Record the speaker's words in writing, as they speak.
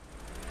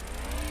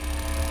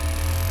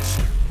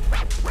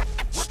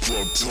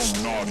That's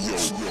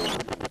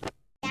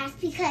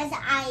because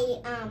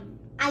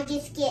I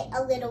just get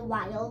a little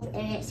wild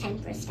and it's time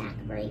for a snack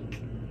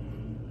break.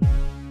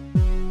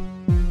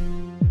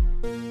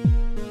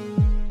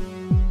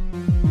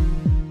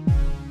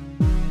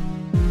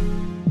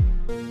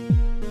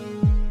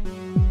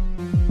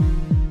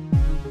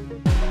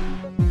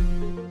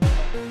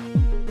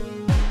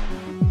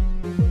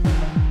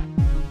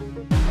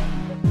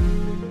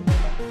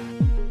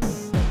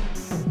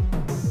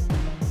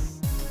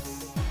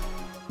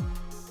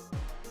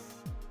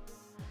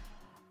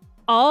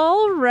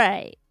 All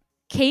right,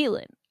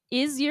 Caitlin,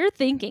 is your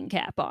thinking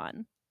cap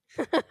on?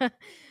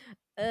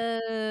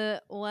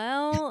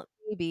 Well,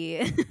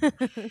 maybe.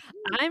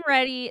 I'm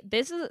ready.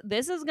 This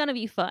is gonna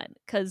be fun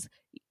because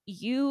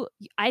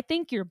I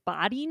think your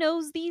body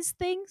knows these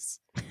things,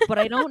 but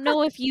I don't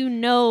know if you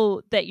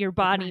know that your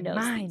body knows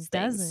Mine these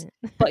things. doesn't.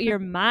 But your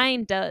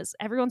mind does.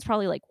 Everyone's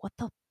probably like, "What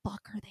the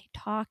fuck are they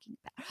talking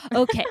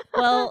about?" Okay,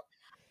 well,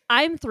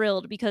 I'm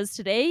thrilled because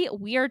today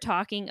we are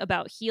talking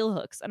about heel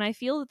hooks, and I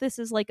feel that this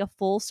is like a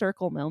full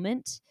circle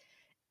moment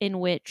in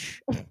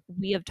which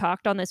we have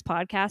talked on this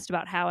podcast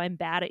about how I'm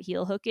bad at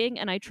heel hooking,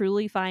 and I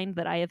truly find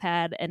that I have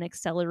had an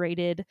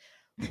accelerated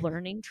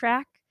learning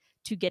track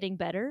to getting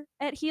better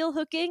at heel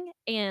hooking,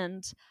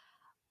 and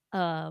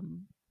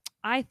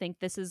I think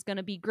this is going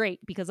to be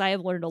great because I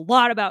have learned a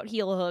lot about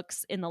heel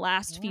hooks in the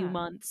last few Yeah.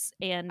 months,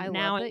 and I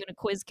now love I'm that going to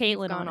quiz You've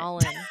Caitlin gone on all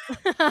it.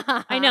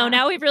 in. I know,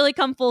 now we've really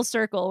come full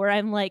circle where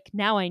I'm like,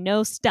 now I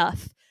know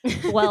stuff.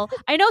 Well,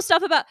 I know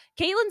stuff about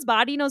Caitlin's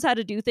body knows how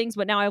to do things,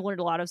 but now I've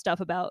learned a lot of stuff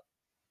about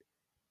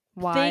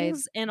Why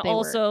things and they work.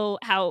 also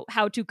how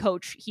to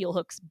coach heel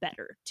hooks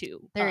better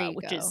too, There you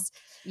which go. is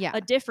Yeah.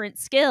 a different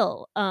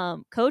skill.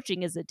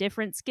 Coaching is a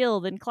different skill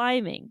than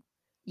climbing.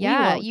 We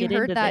Yeah, won't you get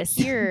heard into that this.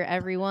 here,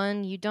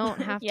 everyone. You don't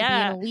have to be an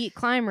Yeah. elite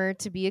climber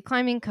to be a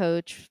climbing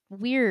coach.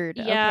 Weird.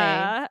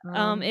 Yeah.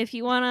 Okay. If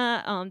you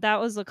wanna, that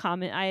was a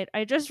comment.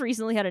 I just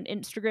recently had an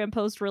Instagram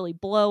post really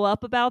blow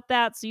up about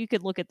that, so you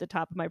could look at the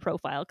top of my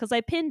profile because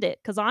I pinned it.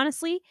 Because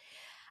honestly,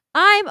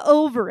 I'm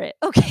over it.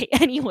 Okay,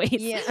 anyways.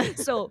 Yeah.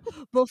 So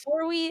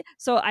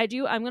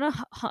I'm gonna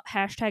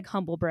hashtag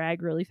humble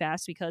brag really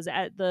fast because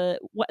at the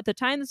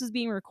time this is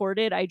being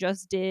recorded, I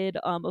just did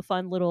a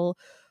fun little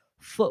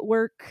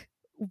footwork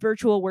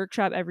virtual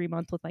workshop every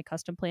month with my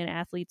custom plan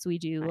athletes. We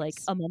do like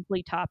Nice. a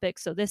monthly topic.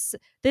 So this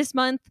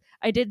month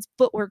I did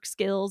footwork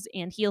skills,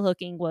 and heel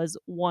hooking was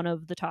one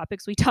of the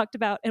topics we talked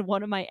about. And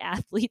one of my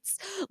athletes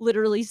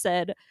literally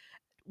said,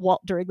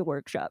 during the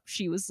workshop,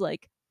 she was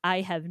like,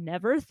 I have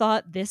never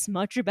thought this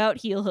much about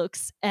heel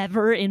hooks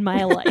ever in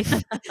my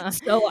life.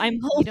 So I'm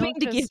hoping don't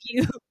to give just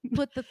you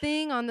Put the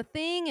thing on the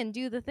thing and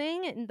do the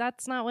thing, and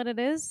that's not what it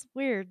is.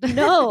 Weird.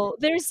 no,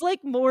 there's like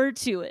more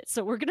to it.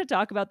 So we're going to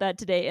talk about that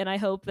today, and I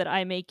hope that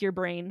I make your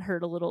brain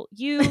hurt a little.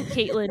 You,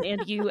 Caitlin,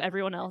 and you,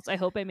 everyone else, I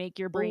hope I make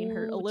your brain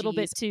hurt a little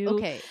bit too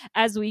Okay.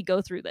 as we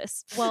go through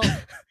this. Well,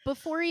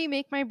 before you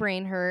make my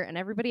brain hurt and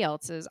everybody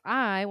else's,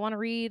 I want to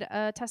read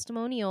a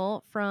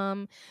testimonial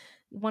from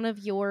one of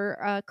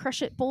your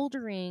Crush It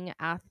Bouldering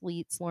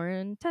athletes,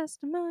 Lauren.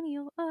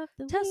 Testimonial of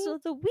the Test week.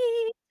 of the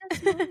week.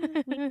 Testimonial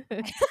of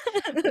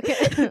the week.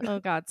 Okay. Oh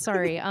God,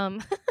 sorry.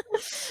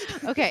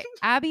 Okay.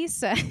 Abby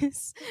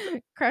says,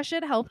 Crush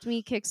It helped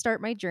me kickstart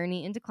my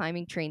journey into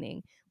climbing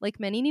training. Like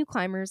many new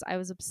climbers, I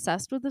was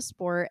obsessed with the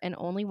sport and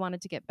only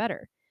wanted to get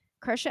better.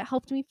 Crush It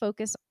helped me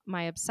focus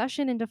my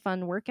obsession into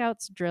fun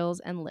workouts,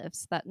 drills, and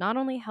lifts that not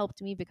only helped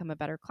me become a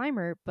better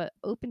climber, but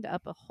opened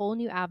up a whole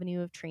new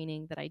avenue of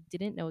training that I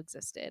didn't know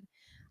existed.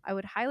 I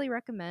would highly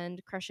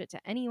recommend Crush It to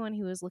anyone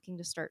who is looking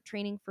to start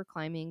training for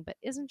climbing but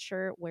isn't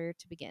sure where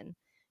to begin.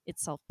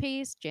 It's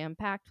self-paced,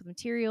 jam-packed with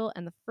material,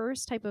 and the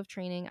first type of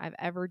training I've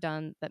ever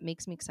done that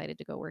makes me excited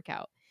to go work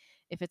out.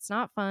 If it's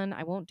not fun,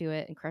 I won't do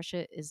it, and Crush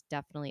It is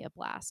definitely a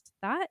blast.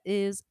 That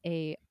is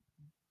a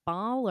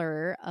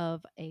baller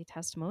of a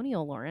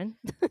testimonial, Lauren.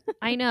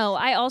 I know.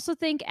 I also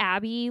think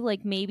Abby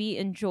like maybe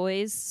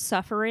enjoys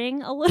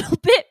suffering a little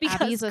bit because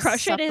Abby's a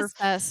Crush It is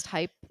sufferfest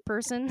type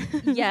person.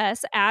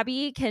 yes,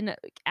 Abby can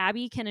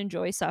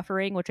enjoy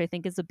suffering, which I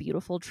think is a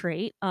beautiful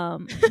trait. Not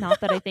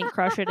that I think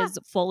Crush It is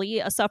fully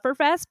a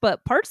sufferfest,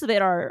 but parts of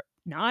it are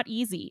not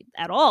easy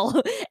at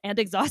all and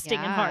exhausting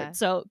and Yeah. hard.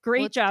 So Well,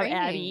 great it's job, training.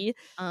 Abby.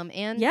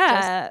 And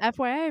Yeah. just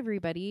FYI,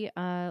 everybody,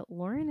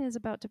 Lauren is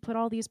about to put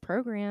all these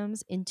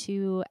programs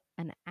into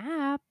an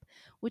app,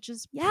 which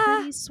is Yeah.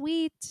 pretty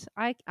sweet.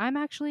 I'm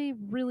actually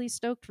really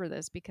stoked for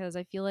this because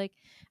I feel like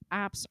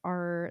apps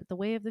are the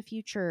way of the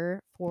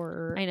future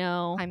for I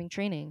know. climbing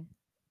training.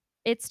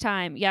 It's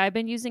time. Yeah, I've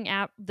been using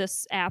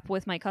this app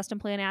with my custom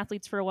plan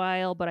athletes for a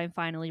while, but I'm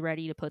finally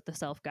ready to put the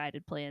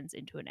self-guided plans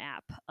into an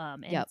app.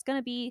 And Yep. it's going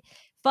to be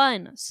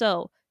fun.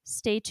 So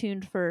stay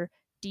tuned for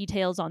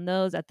details on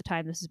those at the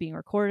time this is being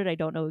recorded. I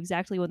don't know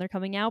exactly when they're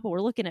coming out, but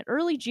we're looking at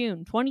early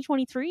June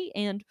 2023,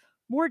 and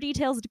more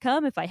details to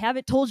come if I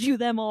haven't told you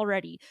them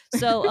already.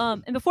 So,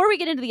 and before we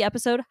get into the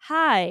episode,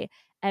 hi,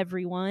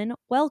 everyone.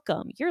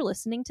 Welcome. You're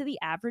listening to the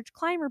Average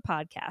Climber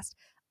podcast.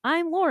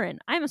 I'm Lauren.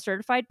 I'm a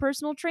certified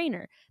personal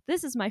trainer.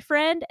 This is my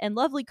friend and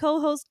lovely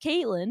co-host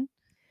Caitlin.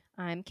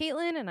 I'm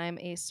Caitlin, and I'm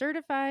a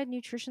certified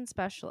nutrition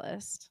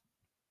specialist.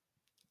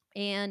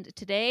 And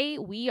today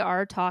we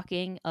are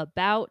talking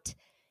about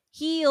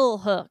heel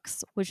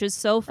hooks, which is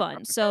so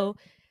fun. So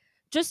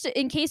just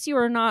in case you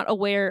are not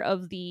aware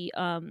of the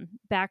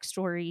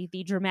backstory,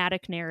 the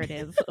dramatic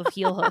narrative of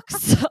heel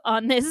hooks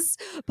on this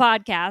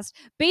podcast,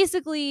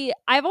 basically,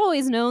 I've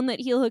always known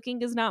that heel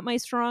hooking is not my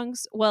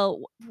strongest.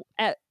 Well,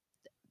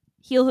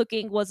 heel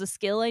hooking was a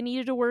skill I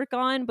needed to work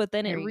on, but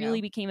then There it you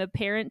really go. became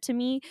apparent to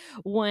me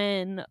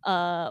when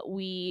I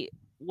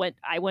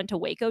went to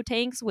Waco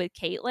Tanks with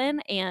Caitlin,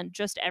 and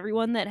just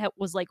everyone that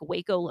was like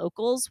Waco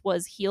locals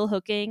was heel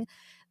hooking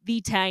the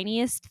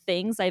tiniest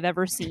things I've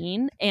ever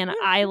seen, and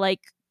I like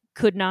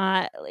could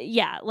not,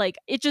 like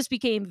it just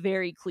became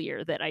very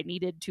clear that I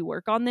needed to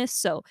work on this.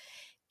 So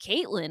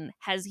Caitlin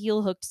has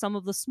heel hooked some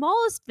of the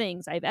smallest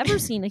things I've ever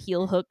seen a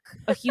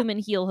human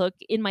heel hook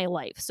in my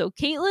life. So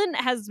Caitlin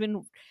has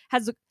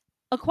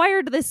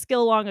acquired this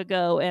skill long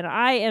ago, and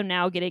I am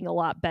now getting a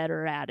lot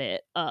better at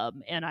it.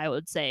 And I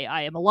would say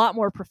I am a lot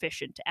more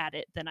proficient at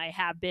it than I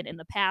have been in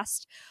the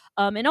past.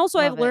 And also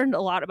Love I've it. learned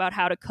a lot about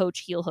how to coach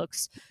heel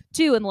hooks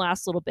too in the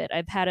last little bit.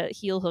 I've had a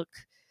heel hook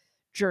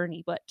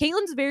journey, but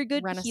Caitlin's a very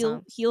good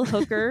heel Renaissance.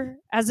 hooker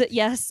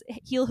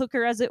heel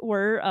hooker as it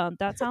were.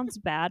 That sounds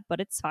bad, but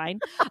it's fine.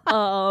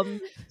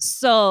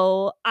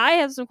 So I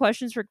have some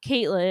questions for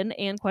Caitlin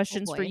and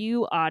questions for boy.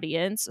 you,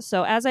 audience.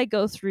 So as I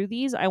go through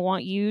these, I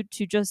want you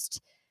to just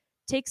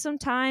take some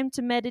time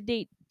to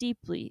meditate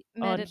deeply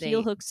on heel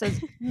Meditate. hooks as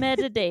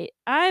meditate.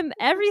 I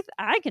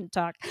can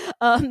talk.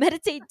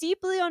 Meditate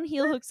deeply on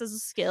heel hooks as a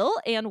skill,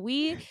 and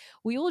we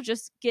will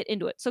just get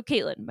into it. So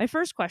Caitlin, my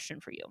first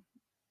question for you: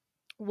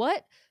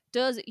 what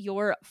does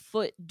your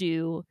foot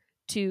do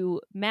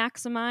to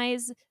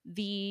maximize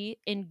the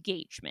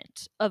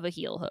engagement of a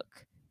heel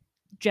hook,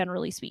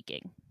 generally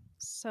speaking?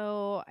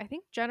 So I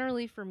think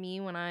generally for me,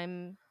 when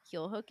I'm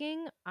heel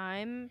hooking,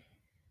 I'm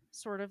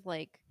sort of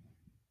like,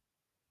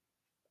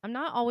 I'm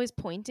not always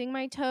pointing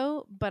my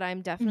toe, but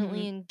I'm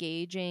definitely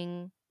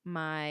engaging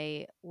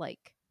my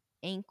like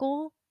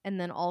ankle and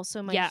then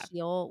also my Yeah.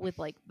 heel with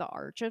like the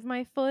arch of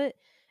my foot.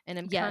 And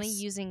I'm kind of Yes.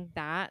 using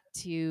that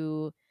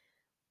to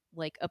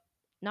like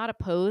not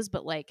oppose,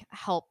 but like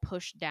help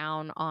push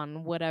down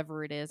on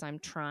whatever it is I'm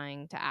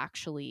trying to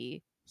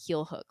actually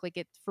heel hook. Like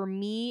it for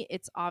me,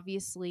 it's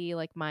obviously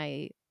like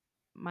my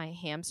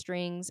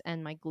hamstrings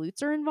and my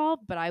glutes are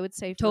involved, but I would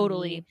say for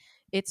Totally. me,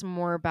 it's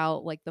more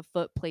about like the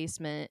foot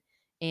placement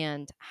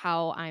and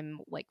how I'm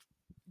like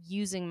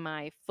using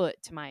my foot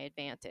to my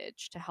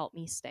advantage to help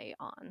me stay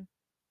on.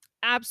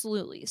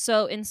 Absolutely.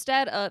 So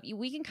instead of,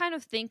 we can kind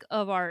of think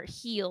of our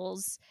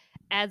heels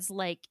as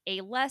like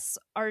a less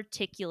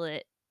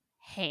articulate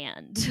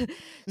hand.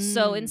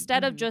 So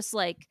instead of just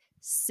like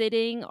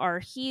sitting our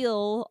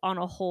heel on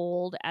a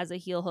hold as a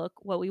heel hook,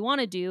 what we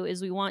want to do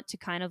is we want to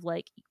kind of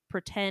like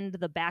pretend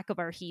the back of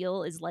our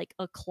heel is like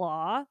a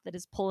claw that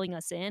is pulling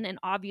us in. And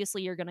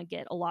obviously, you're going to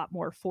get a lot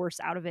more force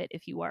out of it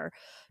if you are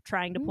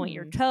trying to point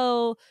your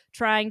toe,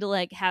 trying to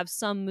like have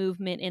some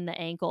movement in the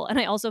ankle. And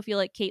I also feel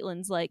like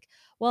Caitlin's like,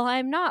 well,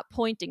 I'm not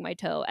pointing my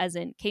toe, as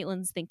in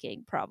Caitlin's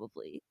thinking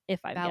probably,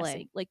 if I'm Ballet.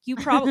 guessing. Like you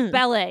probably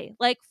ballet,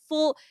 like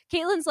full.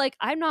 Caitlin's like,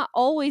 I'm not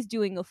always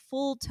doing a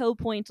full toe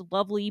point,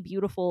 lovely,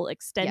 beautiful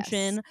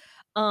extension.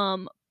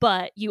 Yes.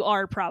 But you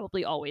are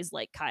probably always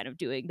like kind of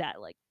doing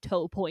that like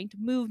toe point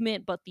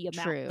movement, but the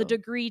True.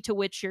 degree to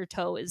which your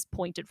toe is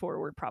pointed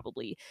forward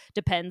probably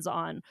depends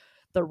on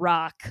the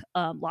rock,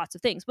 lots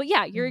of things. But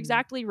yeah, you're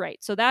exactly right.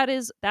 So that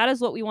is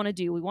what we want to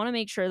do. We want to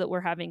make sure that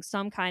we're having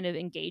some kind of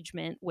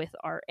engagement with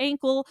our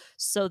ankle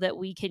so that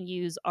we can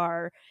use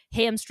our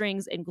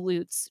hamstrings and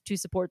glutes to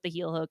support the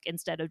heel hook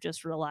instead of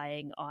just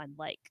relying on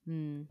like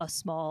the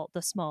small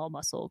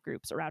muscle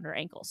groups around our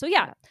ankle. So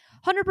yeah,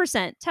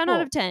 100%, 10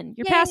 out of 10.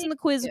 You're passing the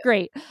quiz.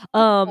 Great.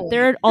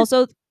 There are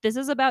also, this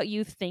is about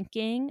you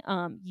thinking,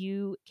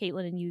 you,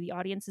 Caitlin, and you, the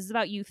audience, this is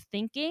about you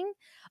thinking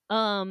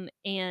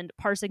and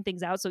parsing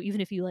things out. So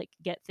even if you like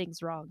get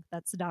things wrong,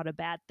 that's not a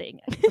bad thing.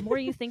 The more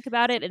you think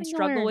about it and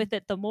struggle with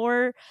it, the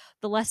more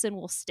the lesson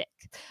will stick.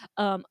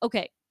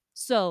 Okay,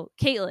 so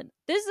Caitlin,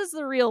 this is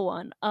the real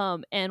one.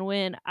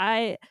 And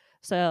I've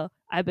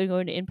been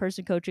going to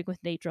in-person coaching with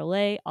Nate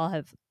Drolet. I'll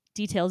have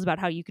details about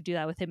how you could do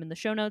that with him in the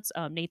show notes.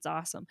 Nate's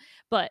awesome.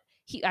 But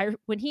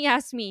when he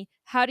asked me,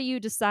 how do you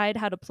decide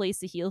how to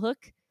place a heel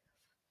hook?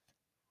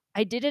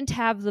 I didn't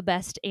have the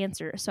best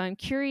answer. So I'm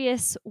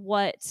curious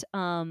what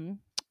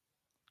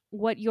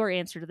your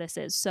answer to this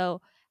is. So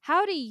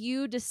how do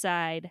you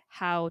decide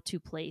how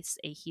to place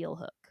a heel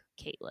hook,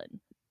 Caitlin?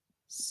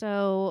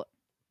 So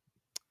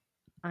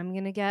I'm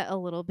going to get a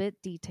little bit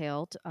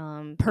detailed.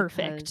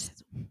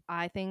 Perfect.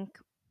 I think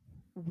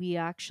we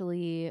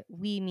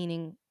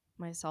meaning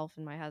myself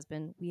and my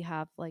husband, we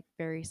have like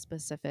very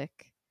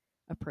specific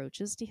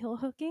approaches to heel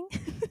hooking.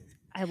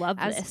 I love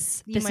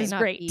this. You This might is not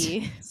great.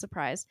 be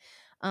surprised.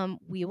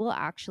 We will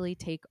actually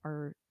take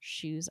our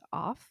shoes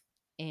off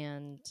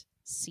and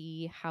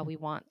see how we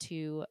want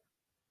to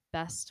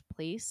best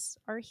place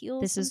our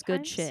heels. This is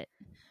good sometimes. shit.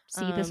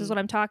 See, this is what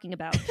I'm talking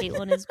about.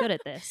 Caitlin is good at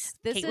this.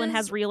 This Caitlin is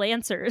has real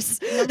answers.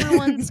 number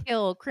one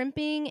skill: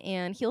 crimping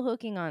and heel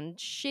hooking on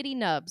shitty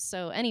nubs.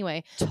 So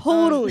anyway,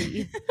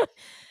 Totally.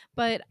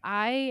 but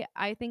I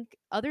think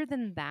other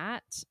than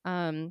that,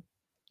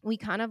 we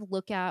kind of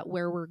look at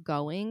where we're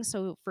going.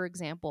 So for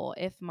example,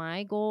 if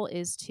my goal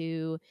is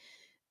to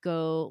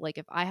go, like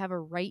if I have a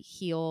right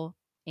heel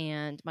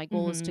and my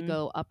goal is to Mhm.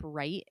 go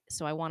upright,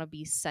 so I want to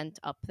be sent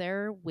up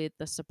there with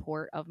the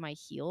support of my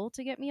heel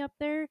to get me up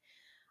there,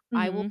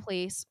 I will Mhm.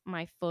 place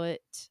my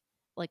foot,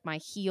 like my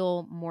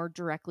heel, more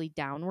directly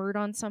downward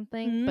on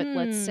something. But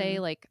let's say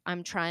Mm. like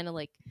I'm trying to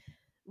like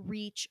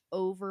reach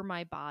over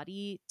my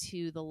body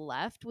to the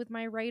left with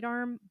my right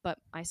arm, but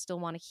I still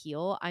want to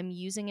heel. I'm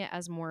using it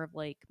as more of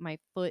like my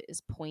foot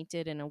is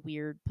pointed in a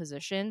weird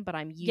position, but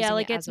I'm Yeah, using it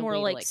like as it's a more way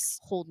to like like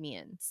hold me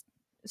in.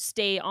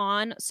 stay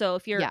on. So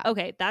if you're Yeah.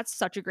 okay, that's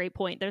such a great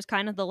point. There's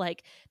kind of the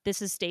like,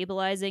 this is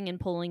stabilizing and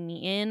pulling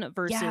me in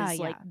versus like,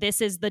 Yeah. this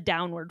is the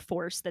downward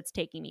force that's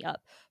taking me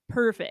up.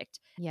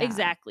 Perfect. Yeah.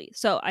 Exactly.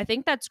 So I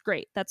think that's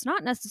great. That's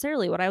not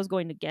necessarily what I was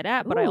going to get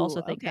at, but I Ooh,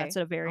 also think that's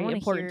okay. a I very want to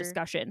important hear.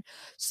 discussion.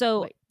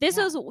 So Wait, this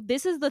yeah.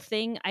 is the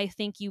thing I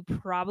think you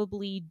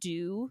probably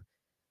do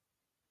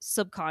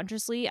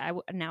subconsciously.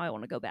 Now I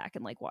want to go back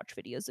and like watch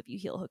videos of you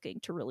heel hooking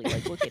to really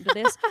like look into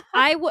this.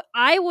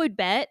 I would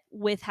bet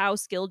with how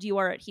skilled you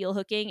are at heel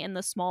hooking and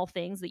the small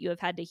things that you have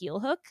had to heel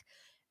hook,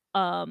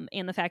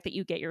 and the fact that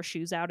you get your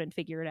shoes out and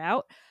figure it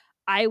out,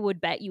 I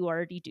would bet you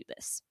already do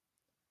this.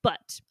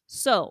 But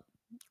so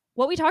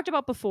what we talked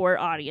about before,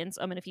 audience,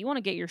 I mean, if you want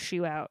to get your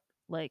shoe out,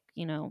 like,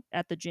 you know,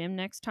 at the gym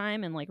next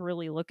time and like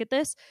really look at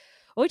this,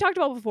 what we talked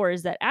about before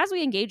is that as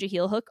we engage a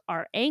heel hook,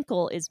 our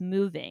ankle is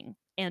moving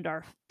and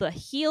the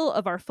heel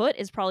of our foot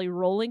is probably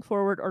rolling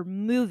forward or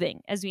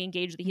moving as we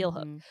engage the heel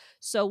hook. Mhm.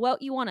 So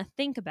what you want to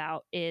think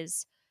about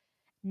is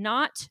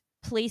not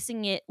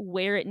placing it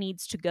where it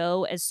needs to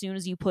go as soon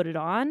as you put it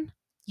on.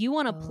 You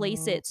want to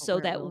place Oh, it so where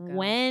it that will go.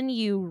 when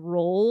you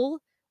roll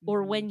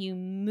or Mhm. when you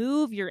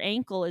move your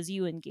ankle as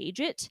you engage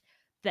it,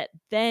 that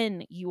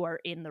then you are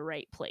in the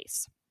right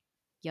place.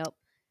 Yep.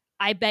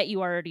 I bet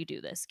you already do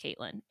this,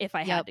 Caitlin, if I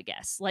had Yep. to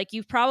guess. Like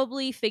you've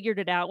probably figured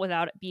it out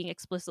without it being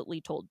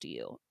explicitly told to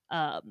you.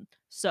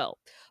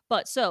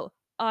 So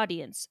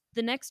audience,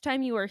 the next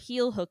time you are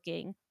heel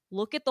hooking,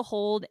 look at the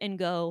hold and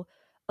go,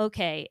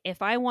 okay,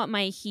 if I want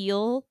my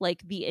heel,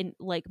 like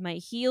my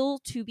heel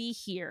to be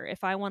here,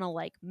 if I want to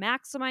like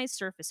maximize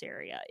surface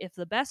area, if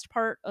the best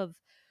part of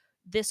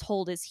this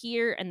hold is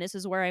here and this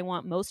is where I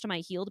want most of my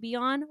heel to be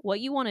on,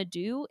 what you want to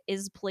do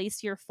is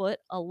place your foot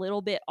a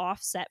little bit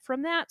offset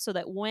from that so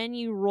that when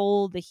you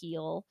roll the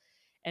heel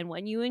and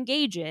when you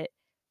engage it,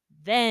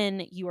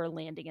 then you are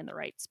landing in the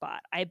right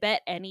spot. I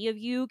bet any of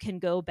you can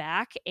go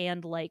back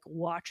and like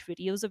watch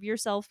videos of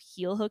yourself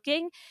heel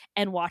hooking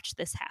and watch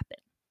this happen.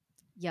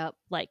 Yep.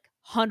 Like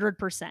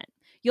 100%.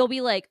 You'll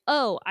be like,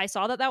 oh, I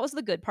saw that was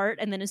the good part.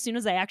 And then as soon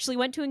as I actually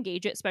went to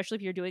engage it, especially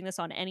if you're doing this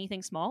on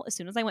anything small, as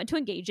soon as I went to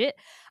engage it,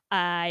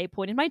 I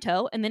pointed my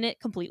toe and then it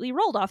completely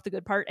rolled off the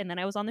good part. And then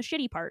I was on the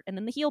shitty part and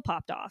then the heel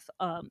popped off.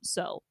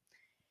 So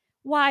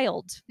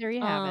wild. There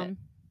you have it.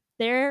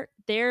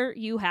 There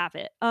you have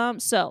it.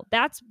 So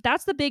that's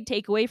the big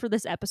takeaway for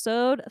this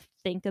episode.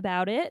 Think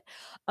about it.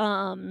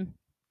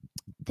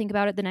 Think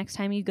about it the next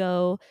time you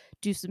go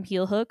do some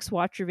heel hooks,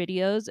 watch your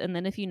videos, and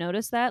then if you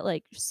notice that,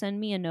 like send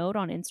me a note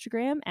on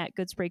Instagram at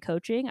Good Spray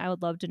Coaching. I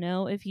would love to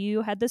know if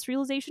you had this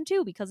realization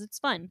too, because it's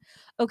fun.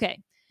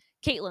 Okay,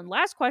 Caitlin,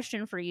 last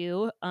question for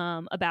you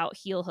about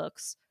heel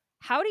hooks.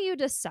 How do you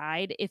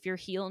decide if your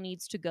heel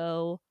needs to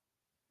go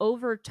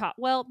over top?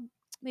 Well,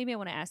 maybe I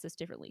want to ask this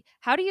differently.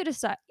 How do you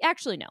decide?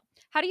 Actually, no.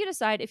 How do you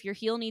decide if your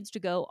heel needs to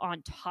go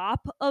on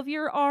top of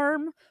your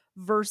arm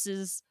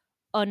versus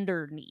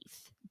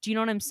underneath? Do you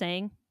know what I'm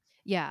saying?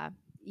 Yeah.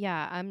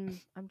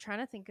 I'm trying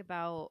to think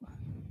about.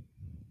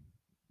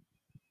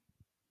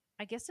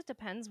 I guess it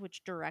depends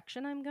which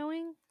direction I'm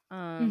going.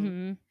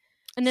 Mm-hmm.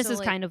 And this So is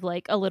like kind of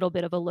like a little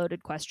bit of a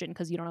loaded question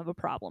because you don't have a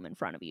problem in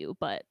front of you,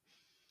 but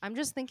I'm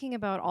just thinking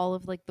about all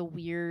of like the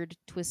weird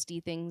twisty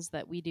things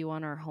that we do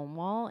on our home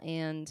wall,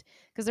 and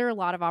because there are a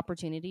lot of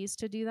opportunities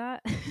to do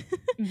that.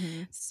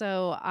 mm-hmm.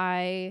 So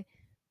I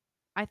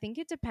think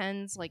it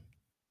depends like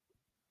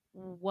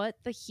what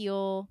the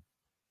heel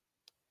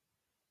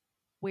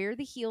where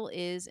the heel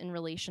is in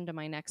relation to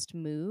my next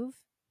move.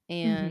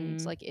 And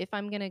Mm-hmm. like if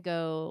I'm going to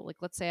go, like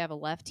let's say I have a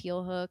left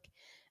heel hook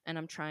and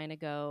I'm trying to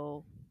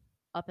go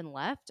up and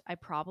left, I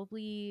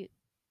probably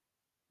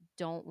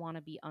don't want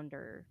to be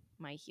under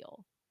my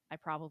heel. I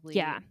probably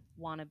Yeah.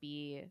 want to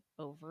be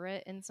over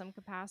it in some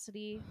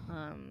capacity.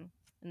 And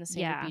the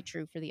same would Yeah. be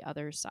true for the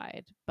other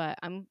side. But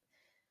I'm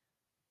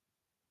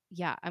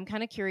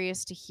kind of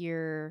curious to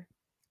hear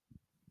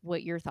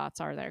what your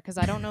thoughts are there, because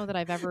I don't know that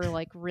I've ever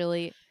like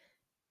really.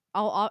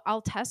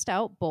 I'll test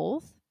out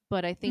both,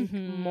 but I think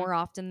Mm-hmm. more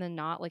often than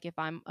not, like if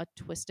I'm a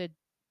twisted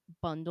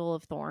bundle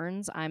of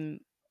thorns,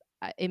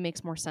 it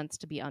makes more sense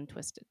to be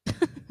untwisted.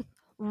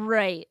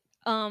 Right.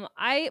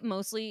 I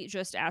mostly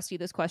just asked you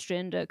this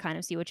question to kind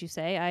of see what you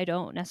say. I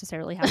don't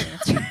necessarily have an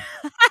answer.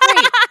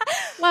 Great.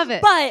 Love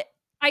it. But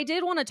I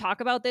did want to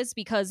talk about this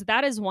because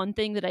that is one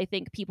thing that I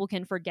think people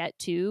can forget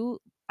too.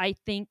 I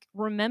think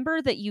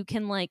remember that you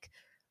can like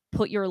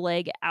put your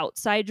leg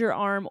outside your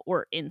arm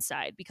or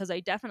inside, because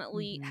I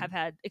definitely Mhm. have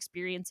had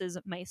experiences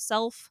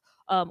myself,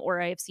 or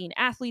I have seen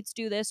athletes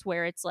do this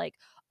where it's like,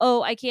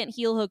 oh, I can't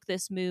heel hook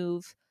this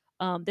move.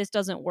 This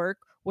doesn't work.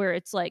 Where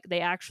it's like they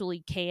actually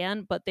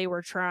can, but they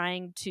were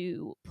trying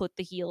to put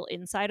the heel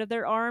inside of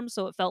their arm.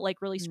 So it felt like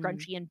really Mm.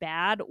 scrunchy and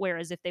bad.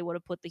 Whereas if they would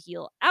have put the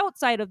heel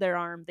outside of their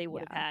arm, they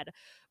would have Yeah. had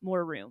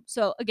more room.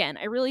 So again,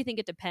 I really think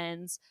it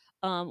depends.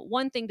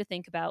 One thing to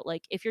think about,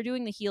 like if you're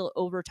doing the heel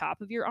over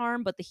top of your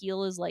arm, but the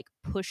heel is like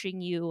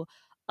pushing you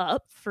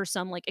up for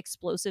some like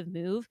explosive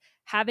move,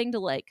 having to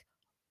like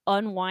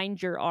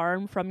unwind your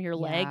arm from your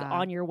leg Yeah.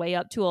 on your way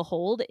up to a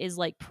hold is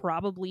like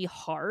probably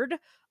hard.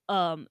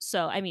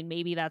 So I mean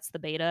maybe that's the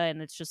beta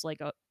and it's just like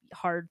a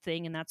hard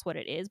thing and that's what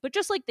it is. But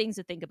just like things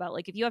to think about,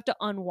 like if you have to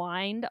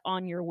unwind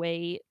on your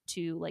way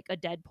to like a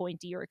dead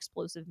pointy or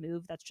explosive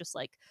move, that's just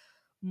like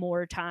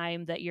more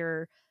time that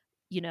your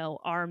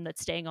arm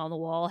that's staying on the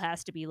wall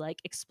has to be like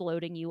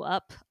exploding you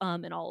up,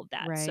 and all of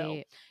that. So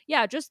Right.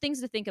 yeah, just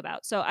things to think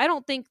about. So I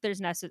don't think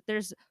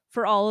there's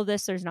for all of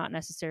this, there's not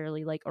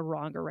necessarily like a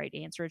wrong or right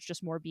answer. It's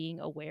just more being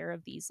aware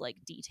of these like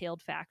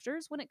detailed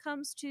factors when it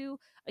comes to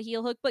a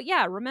heel hook. But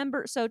yeah,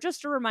 remember, so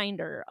just a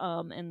reminder,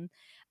 and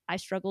I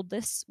struggled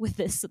this with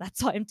this, so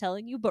that's why I'm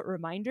telling you, but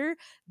reminder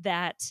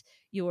that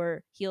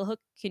your heel hook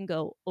can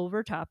go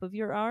over top of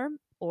your arm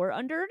or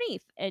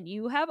underneath, and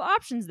you have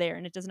options there,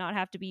 and it does not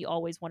have to be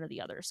always one or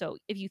the other. So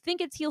if you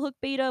think it's heel hook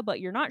beta but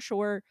you're not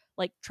sure,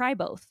 like try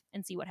both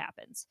and see what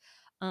happens.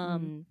 Yeah.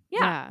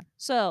 Yeah.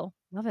 So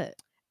Love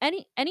it.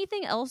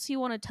 anything else you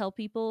want to tell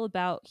people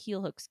about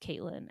heel hooks,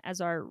 Caitlin, as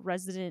our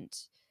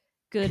resident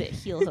good at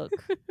heel hook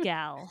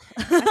gal?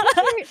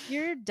 I think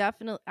you're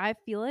definitely. I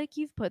feel like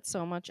you've put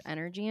so much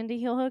energy into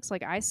heel hooks.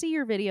 Like I see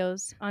your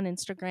videos on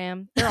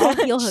Instagram; they're all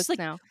heel Just hooks like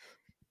now.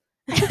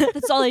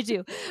 that's all I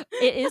do.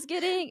 It is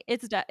getting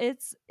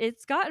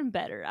it's gotten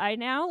better. I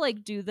now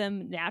like do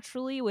them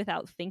naturally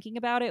without thinking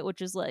about it,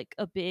 which is like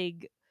a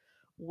big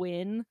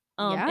win.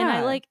 And I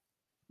Yeah. like,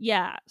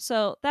 yeah,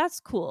 so that's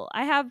cool.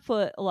 I have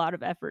put a lot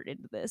of effort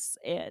into this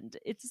and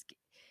it's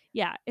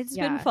been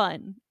Yeah.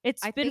 fun.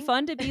 It's I been think.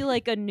 fun to be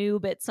like a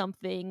noob at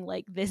something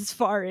like this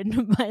far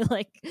into my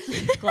like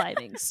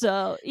climbing.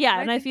 So yeah,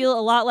 I and I think feel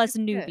a lot less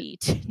it's good.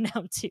 newbie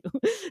now too.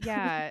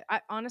 Yeah.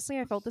 I honestly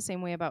I felt the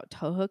same way about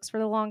toe hooks for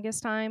the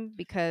longest time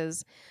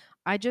because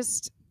I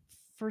just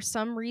for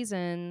some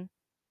reason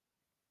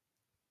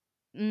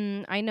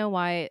I know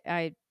why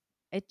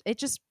it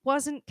just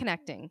wasn't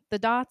connecting. The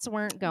dots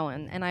weren't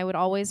going, and I would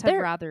always have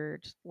They're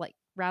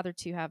rather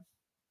to have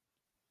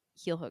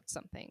heel hooked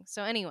something.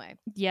 So anyway,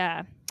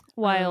 Yeah,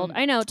 wild. um,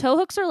 I know toe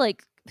hooks are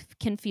like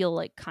can feel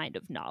like kind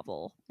of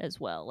novel as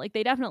well. Like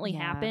they definitely yeah,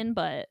 happen,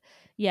 but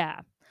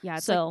yeah. yeah,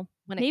 it's like So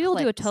when it maybe we'll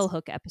do a toe clicks.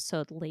 hook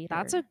episode That's later.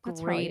 a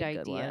That's probably great a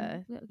good one.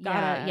 idea. Gotta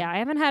Yeah, yeah. I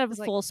haven't had a because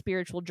like full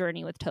spiritual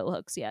journey with toe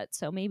hooks yet,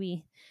 so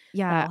maybe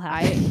yeah, that'll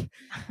I happen.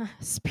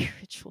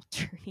 spiritual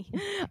journey.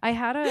 I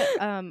had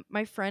a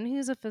my friend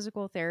who's a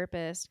physical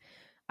therapist.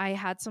 I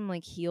had some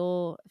like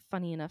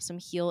funny enough, some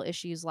heel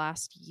issues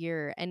last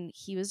year, and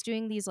he was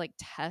doing these like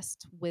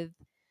tests with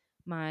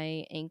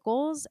my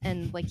ankles,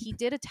 and like he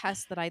did a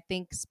test that I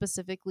think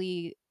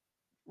specifically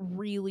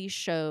really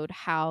showed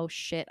how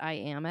shit I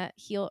am at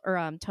heel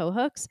or toe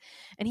hooks.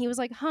 And he was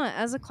like, "Huh,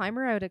 as a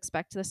climber, I would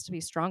expect this to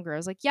be stronger." I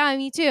was like, "Yeah,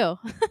 me too."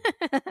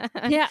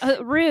 Yeah,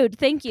 rude.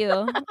 Thank you.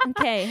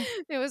 Okay,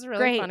 It was really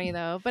great. funny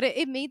though, but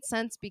it made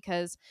sense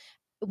because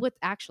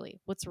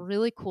what's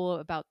really cool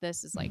about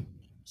this is like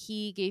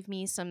he gave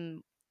me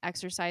some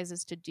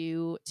exercises to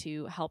do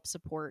to help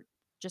support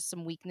just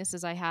some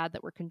weaknesses I had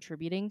that were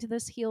contributing to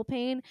this heel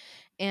pain.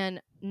 And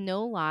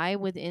no lie,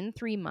 within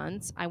 3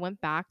 months, I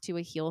went back to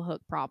a heel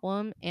hook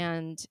problem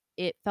and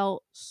it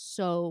felt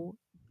so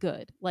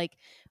good. Like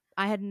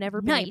I had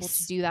never been able to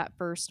Nice. do that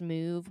first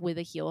move with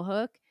a heel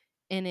hook.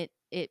 And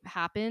it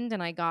happened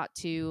and I got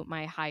to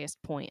my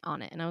highest point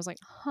on it. And I was like,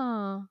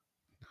 huh,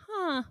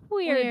 Huh.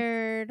 Weird.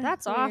 weird,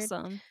 That's weird.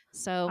 awesome.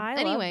 So I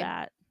love anyway,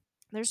 that.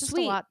 there's just a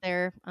Sweet. lot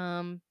there.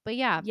 But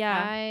yeah,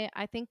 Yeah.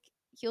 I think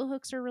heel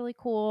hooks are really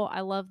cool.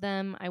 I love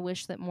them. I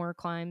wish that more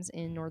climbs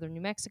in northern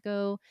New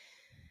Mexico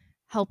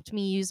helped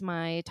me use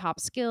my top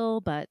skill,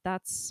 but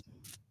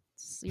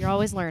you're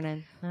always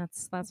learning.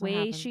 That's what Way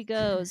happens. she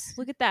goes.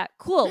 Look at that.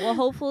 Cool. Well,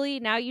 hopefully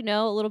now you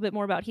know a little bit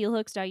more about heel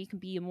hooks. Now you can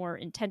be a more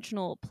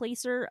intentional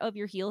placer of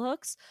your heel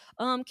hooks.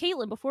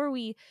 Caitlin, before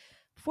we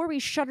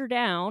shut her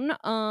down,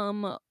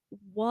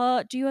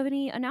 what do you have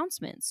any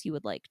announcements you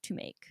would like to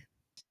make?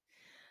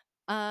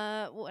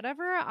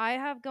 Whatever I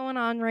have going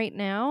on right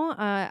now,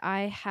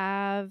 I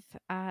have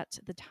at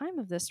the time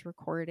of this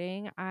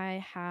recording,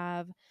 I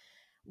have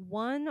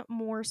one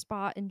more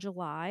spot in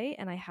July,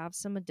 and I have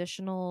some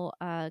additional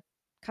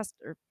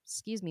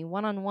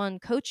one-on-one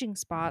coaching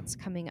spots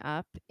coming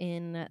up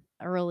in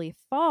early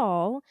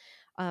fall.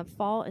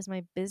 Fall is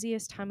my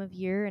busiest time of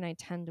year, and I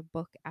tend to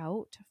book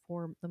out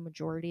for the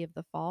majority of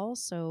the fall.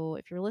 So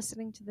if you're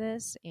listening to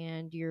this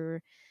and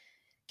you're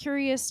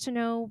curious to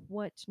know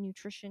what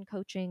nutrition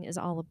coaching is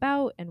all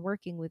about and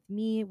working with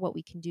me, what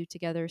we can do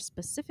together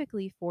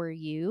specifically for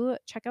you,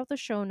 check out the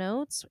show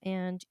notes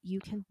and you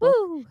can book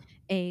Woo!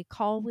 a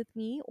call with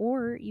me,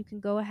 or you can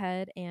go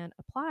ahead and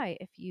apply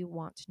if you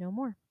want to know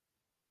more.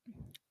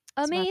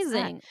 So that's that.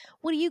 Amazing.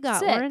 What do you got,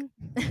 Sick. Lauren?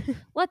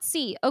 Let's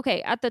see.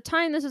 Okay, at the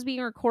time this is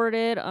being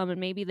recorded, and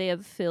maybe they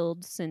have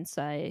filled since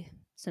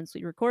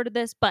we recorded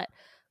this, but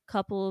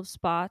couple of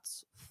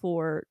spots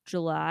for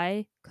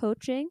July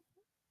coaching,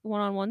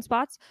 one-on-one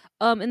spots.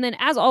 And then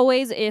as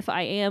always, if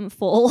I am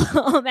full,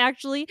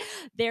 actually,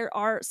 there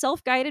are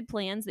self-guided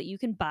plans that you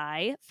can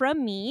buy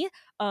from me.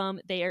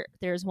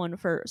 There's one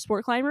for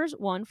sport climbers,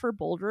 one for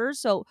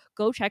boulderers. So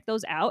go check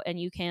those out, and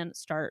you can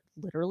start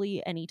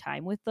literally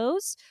anytime with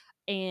those.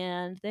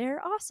 And they're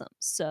awesome.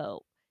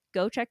 So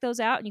go check those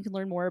out, and you can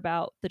learn more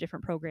about the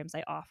different programs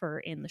I offer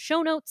in the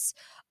show notes.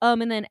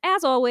 And then,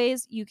 as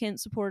always, you can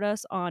support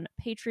us on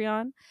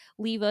Patreon.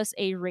 Leave us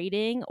a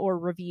rating or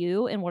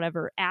review in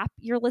whatever app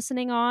you're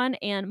listening on.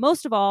 And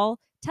most of all,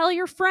 tell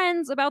your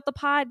friends about the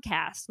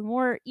podcast. The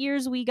more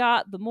ears we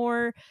got, the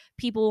more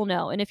people will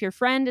know. And if your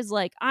friend is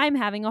like, I'm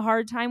having a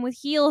hard time with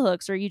heel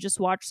hooks, or you just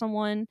watch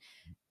someone,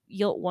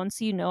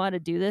 once you know how to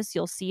do this,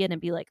 you'll see it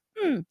and be like,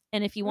 And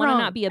if you want to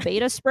not be a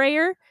beta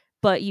sprayer,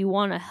 but you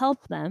want to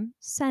help them,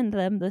 send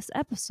them this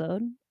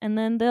episode, and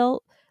then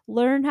they'll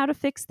learn how to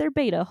fix their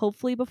beta,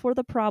 hopefully before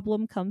the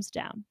problem comes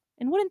down.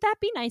 And wouldn't that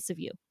be nice of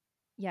you?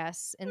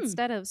 Yes,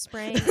 instead of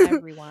spraying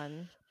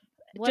everyone.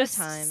 What just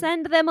a time.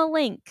 Send them a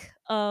link.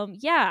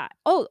 Yeah.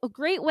 Oh, a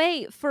great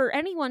way for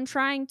anyone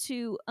trying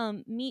to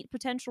meet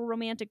potential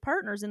romantic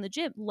partners in the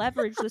gym.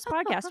 Leverage this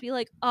podcast. Be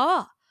like,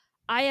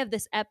 I have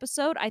this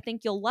episode. I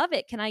think you'll love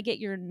it. Can I get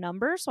your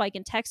number so I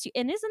can text you?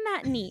 And isn't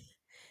that neat?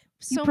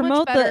 So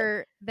much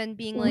better than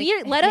being like,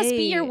 let us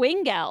be your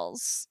wing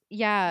gals.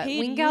 Yeah, hey,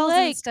 wing gals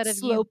like instead of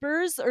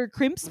slopers or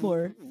crimps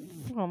more.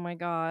 Oh my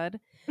god.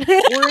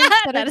 Or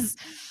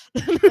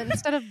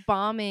instead of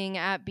bombing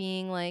at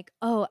being like,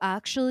 oh,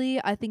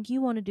 actually, I think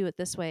you want to do it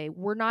this way.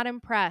 We're not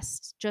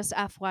impressed. Just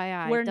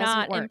FYI. We're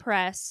not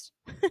impressed.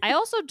 I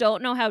also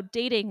don't know how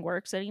dating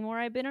works anymore.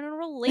 I've been in a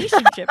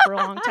relationship for a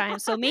long time.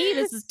 So maybe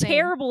this is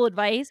terrible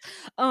advice.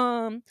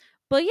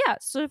 But yeah,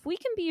 so if we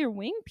can be your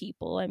wing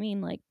people, I mean,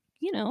 like,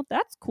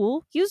 that's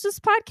cool. Use this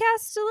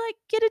podcast to like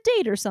get a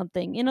date or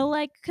something in a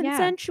like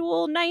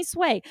consensual, nice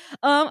way.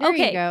 There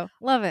okay. you go.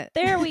 Love it.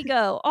 There we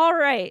go. All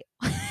right.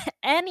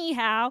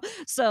 Anyhow,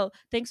 so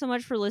thanks so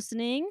much for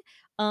listening.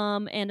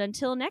 And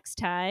until next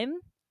time,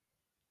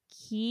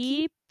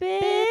 keep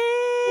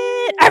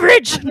it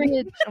average.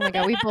 Oh my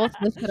god, we both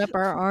lifted up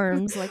our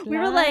arms like we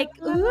were like,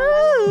 ooh.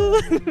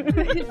 Oh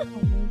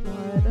my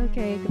god.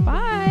 Okay,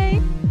 goodbye.